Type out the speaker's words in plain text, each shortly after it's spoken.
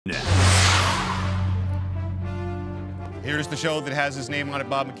Here's the show that has his name on it.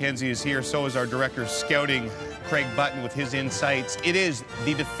 Bob McKenzie is here. So is our director of scouting, Craig Button, with his insights. It is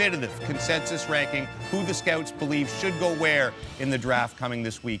the definitive consensus ranking, who the scouts believe should go where in the draft coming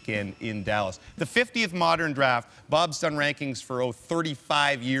this weekend in Dallas. The 50th modern draft. Bob's done rankings for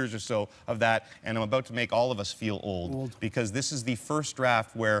 35 years or so of that, and I'm about to make all of us feel old because this is the first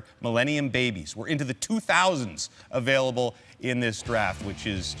draft where millennium babies, we're into the 2000s, available in this draft, which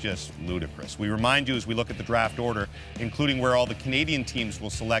is just ludicrous. We remind you as we look at the draft order, including where all the Canadian teams will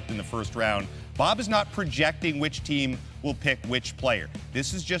select in the first round, Bob is not projecting which team will pick which player.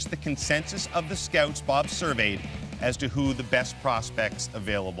 This is just the consensus of the scouts Bob surveyed as to who the best prospects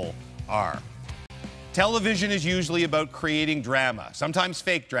available are. Television is usually about creating drama, sometimes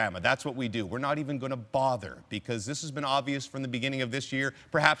fake drama. That's what we do. We're not even going to bother because this has been obvious from the beginning of this year,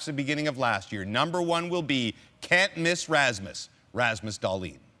 perhaps the beginning of last year. Number one will be Can't Miss Rasmus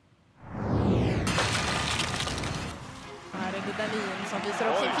Dahlin. Här är det Dahlin som visar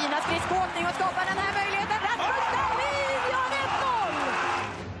upp sin fina skridskoåkning och skapar den här möjligheten. Rasmus Dahlin gör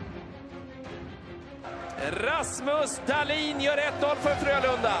 1-0! Rasmus Dahlin gör 1-0 för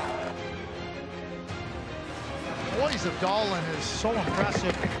Frölunda. Poise of Dahlin is so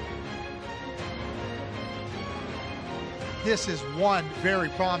impressive. This is one very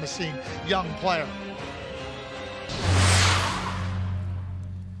promising young player.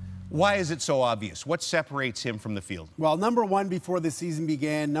 Why is it so obvious? What separates him from the field? Well, number one before the season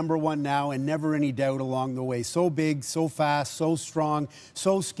began, number one now, and never any doubt along the way. So big, so fast, so strong,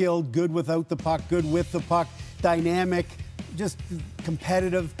 so skilled, good without the puck, good with the puck, dynamic, just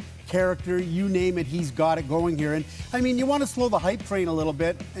competitive character, you name it, he's got it going here. And I mean, you want to slow the hype train a little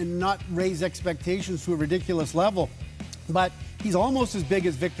bit and not raise expectations to a ridiculous level. But he's almost as big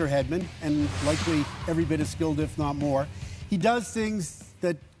as Victor Hedman and likely every bit as skilled, if not more. He does things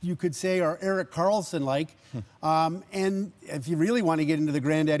that you could say are Erik Karlsson-like. And if you really want to get into the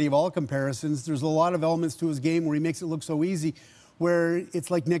granddaddy of all comparisons, there's a lot of elements to his game where he makes it look so easy, where it's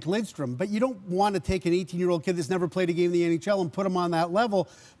like Nick Lidstrom. But you don't want to take an 18-year-old kid that's never played a game in the NHL and put him on that level.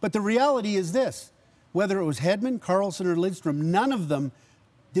 But the reality is this, whether it was Hedman, Karlsson, or Lidstrom, none of them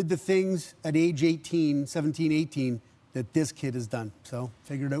did the things at age 18, 17, 18, that this kid has done. So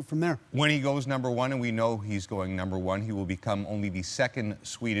figure it out from there. When he goes number one, and we know he's going number one, he will become only the second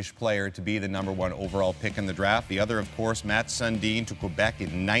Swedish player to be the number one overall pick in the draft. The other, of course, Mats Sundin to Quebec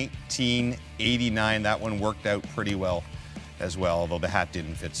in 1989. That one worked out pretty well as well, although the hat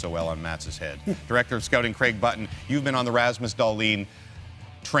didn't fit so well on Mats's head. Director of Scouting Craig Button, you've been on the Rasmus Dahlin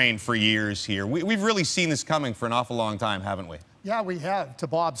train for years here. We've really seen this coming for an awful long time, haven't we? Yeah, we have, to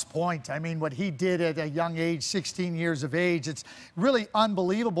Bob's point. I mean, what he did at a young age, 16 years of age, it's really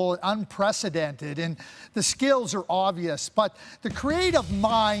unbelievable, unprecedented, and the skills are obvious, but the creative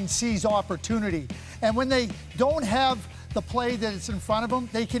mind sees opportunity, and when they don't have the play that is in front of them,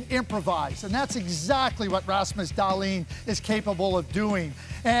 they can improvise, and that's exactly what Rasmus Dahlin is capable of doing.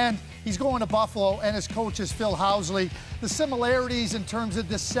 And he's going to Buffalo, and his coach is Phil Housley. The similarities in terms of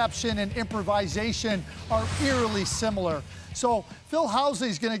deception and improvisation are eerily similar. So Phil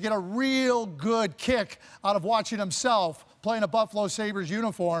Housley's going to get a real good kick out of watching himself play in a Buffalo Sabres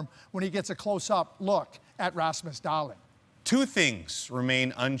uniform when he gets a close-up look at Rasmus Dahlin. Two things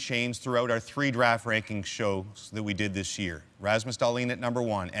remain unchanged throughout our three draft ranking shows that we did this year. Rasmus Dahlin at number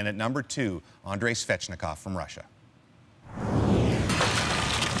one, and at number two, Andrei Svechnikov from Russia.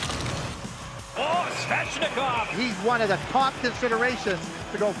 Oh, Svechnikov! He's one of the top considerations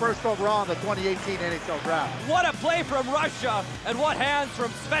to go first overall in the 2018 NHL Draft. What a play from Russia, and what hands from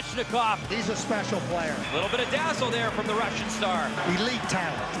Svechnikov. He's a special player. A little bit of dazzle there from the Russian star. Elite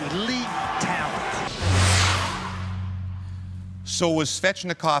talent, elite talent. So was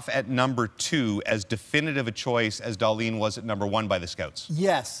Svechnikov at number two as definitive a choice as Dahlin was at number one by the scouts?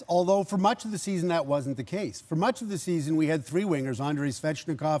 Yes, although for much of the season that wasn't the case. For much of the season we had three wingers, Andrei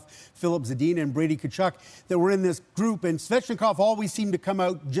Svechnikov, Filip Zadina, and Brady Tkachuk, that were in this group, and Svechnikov always seemed to come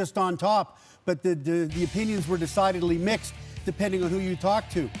out just on top, but the opinions were decidedly mixed depending on who you talk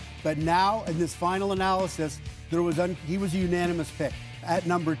to. But now, in this final analysis, he was a unanimous pick at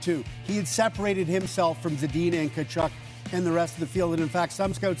number two. He had separated himself from Zadina and Tkachuk and the rest of the field. And in fact,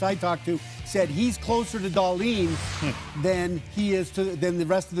 some scouts I talked to said he's closer to Dahlin than the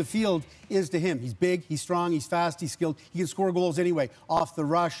rest of the field is to him. He's big, he's strong, he's fast, he's skilled. He can score goals anyway, off the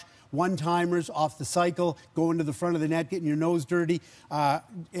rush, one-timers, off the cycle, going to the front of the net, getting your nose dirty,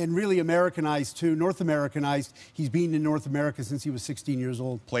 and really Americanized too, North Americanized. He's been in North America since he was 16 years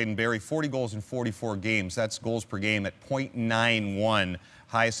old. Played in Barrie, 40 goals in 44 games. That's goals per game at .91.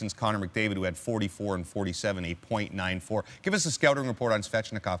 Highest since Connor McDavid, who had 44 and 47, a .94. Give us a scouting report on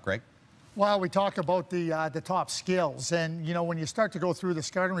Svechnikov, Greg. Well, we talk about the top skills, and you know, when you start to go through the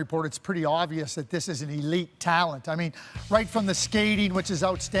scouting report, it's pretty obvious that this is an elite talent. I mean, right from the skating, which is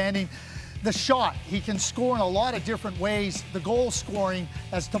outstanding, the shot, he can score in a lot of different ways. The goal scoring,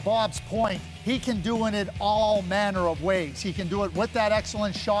 as to Bob's point, he can do it in all manner of ways. He can do it with that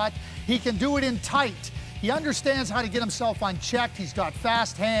excellent shot. He can do it in tight. He understands how to get himself unchecked. He's got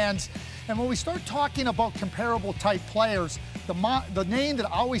fast hands. And when we start talking about comparable type players, the name that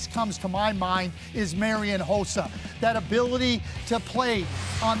always comes to my mind is Marian Hossa. That ability to play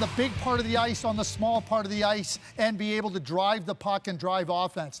on the big part of the ice, on the small part of the ice, and be able to drive the puck and drive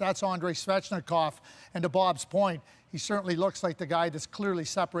offense. That's Andrei Svechnikov. And to Bob's point, he certainly looks like the guy that's clearly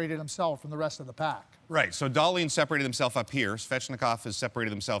separated himself from the rest of the pack. Right, so Dahlin separated himself up here. Svechnikov has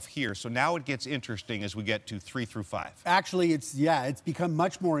separated himself here. So now it gets interesting as we get to 3 through 5. Actually, it's become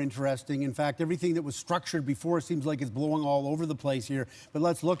much more interesting. In fact, everything that was structured before seems like it's blowing all over the place here. But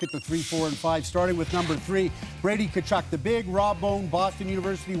let's look at the 3, 4, and 5, starting with number 3, Brady Tkachuk, the big, raw-boned Boston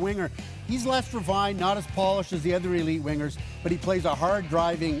University winger. He's less refined, not as polished as the other elite wingers, but he plays a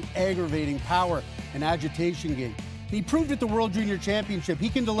hard-driving, aggravating power and agitation game. He proved at the World Junior Championship he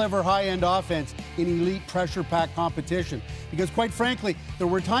can deliver high-end offense in elite pressure-packed competition. Because quite frankly, there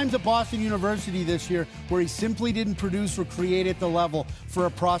were times at Boston University this year where he simply didn't produce or create at the level for a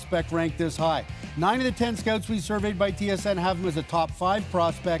prospect ranked this high. 9 of the 10 scouts we surveyed by TSN have him as a top 5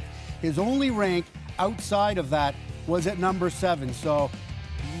 prospect. His only rank outside of that was at number 7. So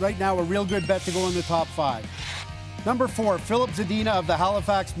right now, a real good bet to go in the top 5. Number 4, Filip Zadina of the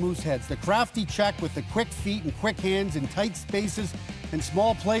Halifax Mooseheads. The crafty Czech with the quick feet and quick hands in tight spaces and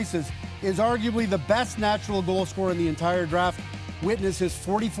small places is arguably the best natural goal scorer in the entire draft. Witness his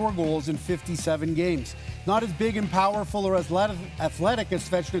 44 goals in 57 games. Not as big and powerful or as athletic as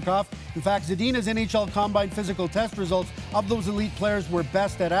Svechnikov. In fact, Zadina's NHL Combine physical test results of those elite players were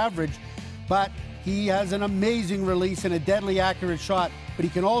best at average, but he has an amazing release and a deadly accurate shot, but he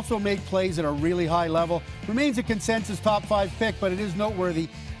can also make plays at a really high level. Remains a consensus top 5 pick, but it is noteworthy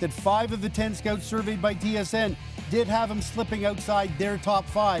that 5 of the 10 scouts surveyed by TSN did have him slipping outside their top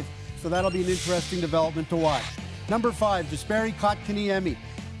 5, so that'll be an interesting development to watch. Number 5, Jesperi Kotkaniemi.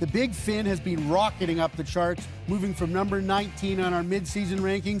 The big Finn has been rocketing up the charts, moving from number 19 on our mid-season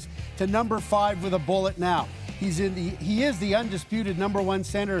rankings to number 5 with a bullet now. He is the undisputed number 1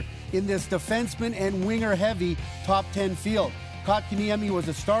 center in this defenseman and winger-heavy top 10 field. Kotkaniemi was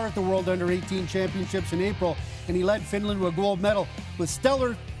a star at the World Under-18 Championships in April, and he led Finland to a gold medal with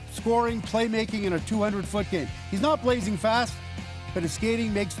stellar scoring, playmaking, and a 200-foot game. He's not blazing fast, but his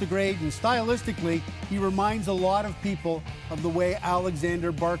skating makes the grade, and stylistically, he reminds a lot of people of the way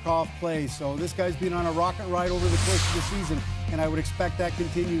Alexander Barkov plays. So this guy's been on a rocket ride over the course of the season, and I would expect that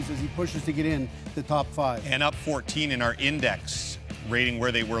continues as he pushes to get in the top 5. And up 14 in our index, rating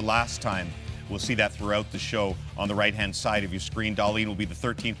where they were last time. We'll see that throughout the show on the right-hand side of your screen. Dahlin will be the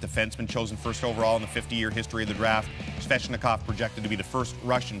 13th defenseman chosen first overall in the 50-year history of the draft. Svechnikov projected to be the first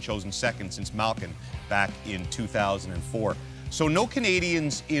Russian chosen second since Malkin back in 2004. So no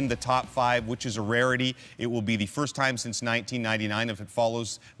Canadians in the top 5, which is a rarity. It will be the first time since 1999 if it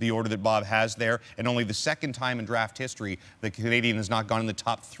follows the order that Bob has there, and only the second time in draft history the Canadian has not gone in the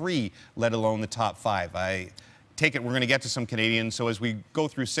top 3, let alone the top 5. I take it we're going to get to some Canadians. So as we go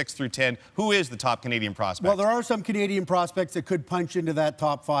through 6 through 10, who is the top Canadian prospect? Well, there are some Canadian prospects that could punch into that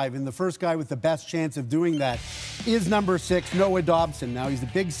top 5, and the first guy with the best chance of doing that is number 6, Noah Dobson. Now, he's the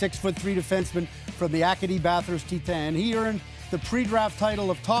big 6'3" defenseman from the Acadie Bathurst Titan. He earned the pre-draft title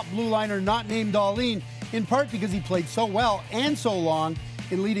of top blue liner not named Dahlin, in part because he played so well and so long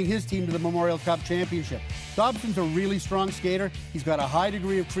in leading his team to the Memorial Cup championship. Dobson's a really strong skater. He's got a high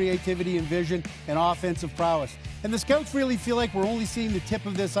degree of creativity and vision and offensive prowess. And the scouts really feel like we're only seeing the tip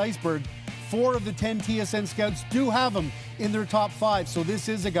of this iceberg. 4 of the 10 TSN scouts do have him in their top 5, so this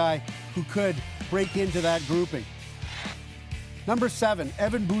is a guy who could break into that grouping. Number 7,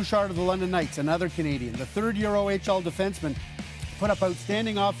 Evan Bouchard of the London Knights, another Canadian. The 3rd-year OHL defenseman put up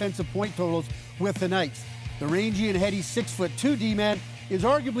outstanding offensive point totals with the Knights. The rangy and heady 6'2" D-man is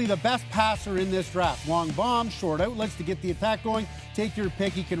arguably the best passer in this draft. Long bombs, short outlets to get the attack going. Take your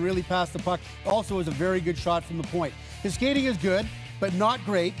pick, he can really pass the puck. Also is a very good shot from the point. His skating is good, but not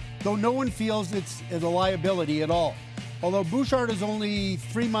great, though no one feels it's a liability at all. Although Bouchard is only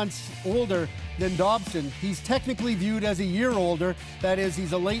 3 months older than Dobson, he's technically viewed as a year older. That is,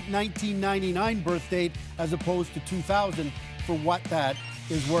 he's a late 1999 birth date as opposed to 2000, for what that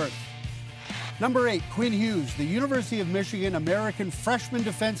is worth. Number 8, Quinn Hughes, the University of Michigan American freshman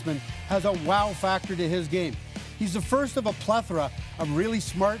defenseman, has a wow factor to his game. He's the first of a plethora of really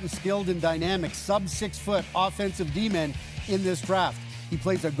smart and skilled and dynamic sub-6-foot offensive D-men in this draft. He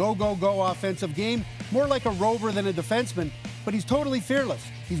plays a go-go-go offensive game, more like a rover than a defenseman, but he's totally fearless.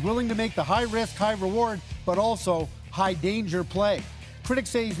 He's willing to make the high-risk, high-reward, but also high-danger play. Critics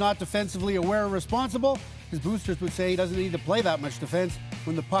say he's not defensively aware or responsible. His boosters would say he doesn't need to play that much defense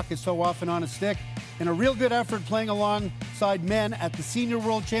when the puck is so often on his stick. And a real good effort playing alongside men at the Senior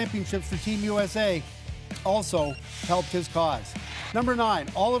World Championships for Team USA also helped his cause. Number 9,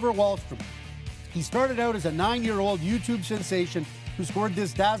 Oliver Wahlstrom. He started out as a 9-year-old YouTube sensation who scored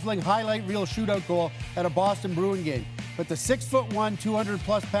this dazzling highlight reel shootout goal at a Boston Bruin game. But the 6'1",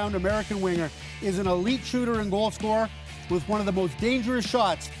 200-plus pound American winger is an elite shooter and goal scorer with one of the most dangerous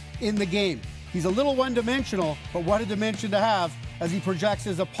shots in the game. He's a little one-dimensional, but what a dimension to have as he projects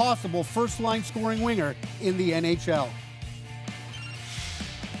as a possible first-line scoring winger in the NHL.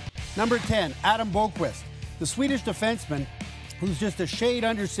 Number 10, Adam Boqvist. The Swedish defenseman, who's just a shade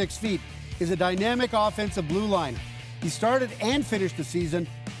under 6 feet, is a dynamic offensive blue liner. He started and finished the season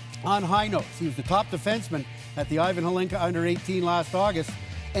on high notes. He was the top defenseman at the Ivan Hlinka Under-18 last August,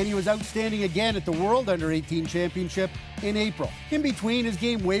 and he was outstanding again at the World Under-18 Championship in April. In between, his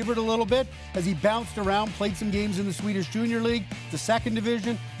game wavered a little bit as he bounced around, played some games in the Swedish Junior League, the Second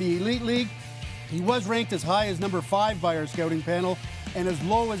Division, the Elite League. He was ranked as high as number 5 by our scouting panel and as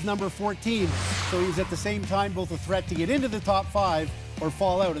low as number 14, so he was at the same time both a threat to get into the top 5 or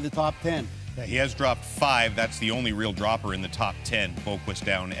fall out of the top 10. Yeah, he has dropped 5. That's the only real dropper in the top 10. Boqvist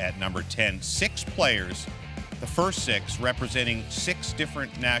down at number 10. 6 players, the first 6 representing 6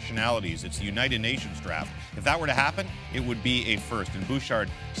 different nationalities. It's the United Nations draft. If that were to happen, it would be a first. And Bouchard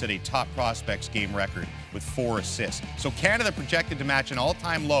set a top prospects game record with 4 assists. So Canada projected to match an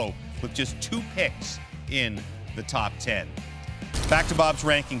all-time low with just 2 picks in the top 10. Back to Bob's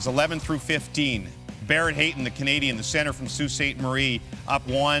rankings, 11 through 15. Barrett Hayton, the Canadian, the center from Sault Ste. Marie, up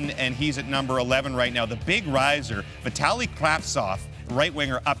 1, and he's at number 11 right now. The big riser, Vitaly Kravtsov, right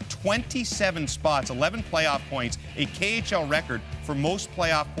winger, up 27 spots, 11 playoff points, a KHL record for most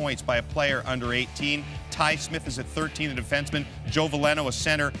playoff points by a player under 18. Ty Smith is at 13, the defenseman. Joe Veleno, a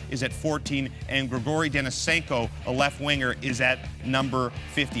center, is at 14, and Grigory Denisenko, a left winger, is at number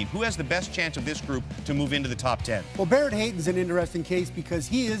 15. Who has the best chance of this group to move into the top 10? Well, Barrett Hayton's an interesting case because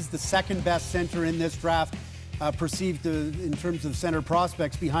he is the second best center in this draft, perceived in terms of center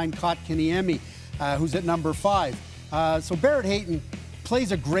prospects, behind Kotkaniemi, who's at number 5. So Barrett Hayton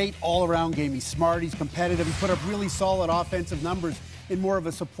plays a great all-around game. He's smart, he's competitive, he put up really solid offensive numbers in more of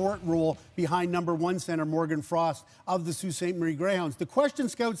a support role behind number 1 center Morgan Frost of the Sault Ste. Marie Greyhounds. The question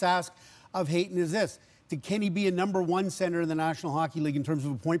scouts ask of Hayton is this: can he be a number 1 center in the National Hockey League in terms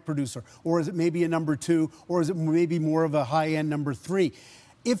of a point producer? Or is it maybe a number 2? Or is it maybe more of a high-end number 3?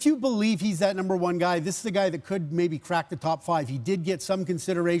 If you believe he's that number 1 guy, this is the guy that could maybe crack the top 5. He did get some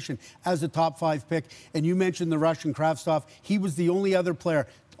consideration as a top 5 pick. And you mentioned the Russian Kravtsov. He was the only other player.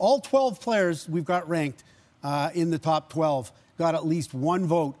 All 12 players we've got ranked in the top 12 got at least 1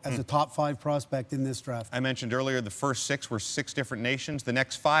 vote as a top 5 prospect in this draft. I mentioned earlier the first 6 were 6 different nations. The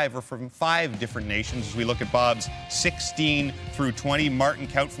next 5 are from 5 different nations. As we look at Bob's 16 through 20, Martin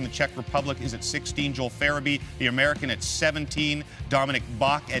Kaut from the Czech Republic is at 16. Joel Farabee, the American, at 17. Dominic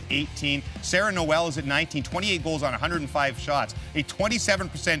Bach at 18. Sarah Noel is at 19. 28 goals on 105 shots. A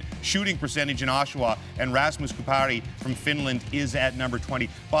 27% shooting percentage in Oshawa. And Rasmus Kupari from Finland is at number 20.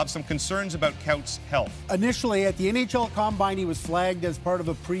 Bob, some concerns about Kaut's health. Initially, at the NHL Combine, he was flagged as part of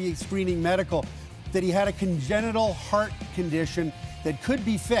a pre-screening medical that he had a congenital heart condition that could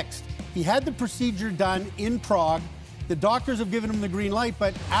be fixed. He had the procedure done in Prague. The doctors have given him the green light,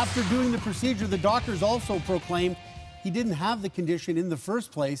 but after doing the procedure, the doctors also proclaimed he didn't have the condition in the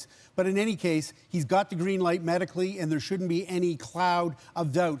first place. But in any case, he's got the green light medically, and there shouldn't be any cloud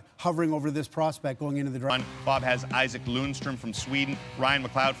of doubt hovering over this prospect going into the draft. Bob has Isaac Lundstrom from Sweden, Ryan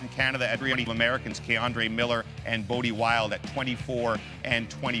McLeod from Canada at 3 Americans, Keandre Miller and Bodie Wild at 24 and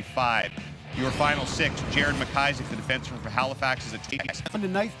 25. Your final 6, Jared McIsaac, the defenseman from Halifax, is at 20. The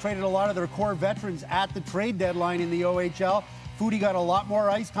Knights traded a lot of their core veterans at the trade deadline in the OHL. Foodie got a lot more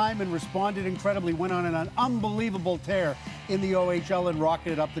ice time and responded incredibly, went on an unbelievable tear in the OHL and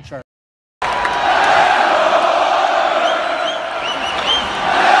rocketed up the chart.